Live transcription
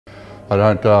I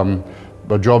don't,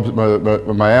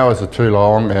 my hours are too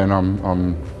long, and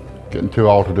I'm getting too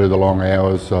old to do the long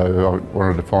hours, so I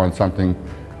wanted to find something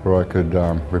where I could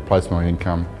replace my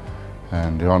income,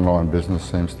 and the online business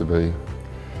seems to be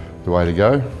the way to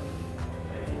go.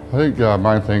 I think the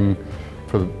main thing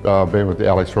for being with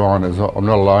Alex Ryan is I'm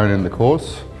not alone in the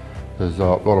course. There's a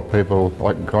lot of people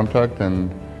I can contact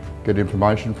and get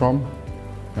information from,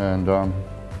 and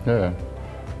yeah,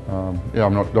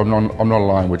 I'm not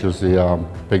alone, which is the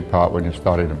big part when you're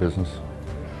starting a business.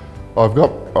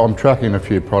 I'm tracking a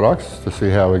few products to see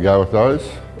how we go with those,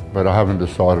 but I haven't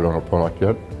decided on a product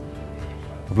yet.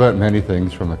 I've learnt many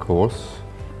things from the course.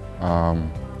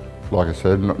 Like I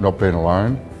said, not being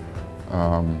alone.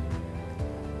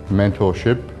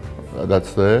 Mentorship,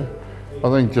 that's there. I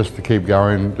think just to keep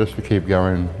going,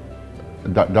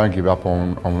 don't give up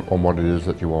on what it is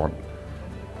that you want.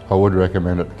 I would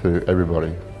recommend it to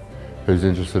everybody who's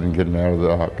interested in getting out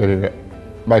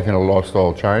of making a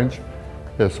lifestyle change.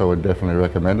 Yes, I would definitely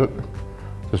recommend it.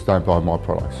 Just don't buy my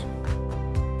products.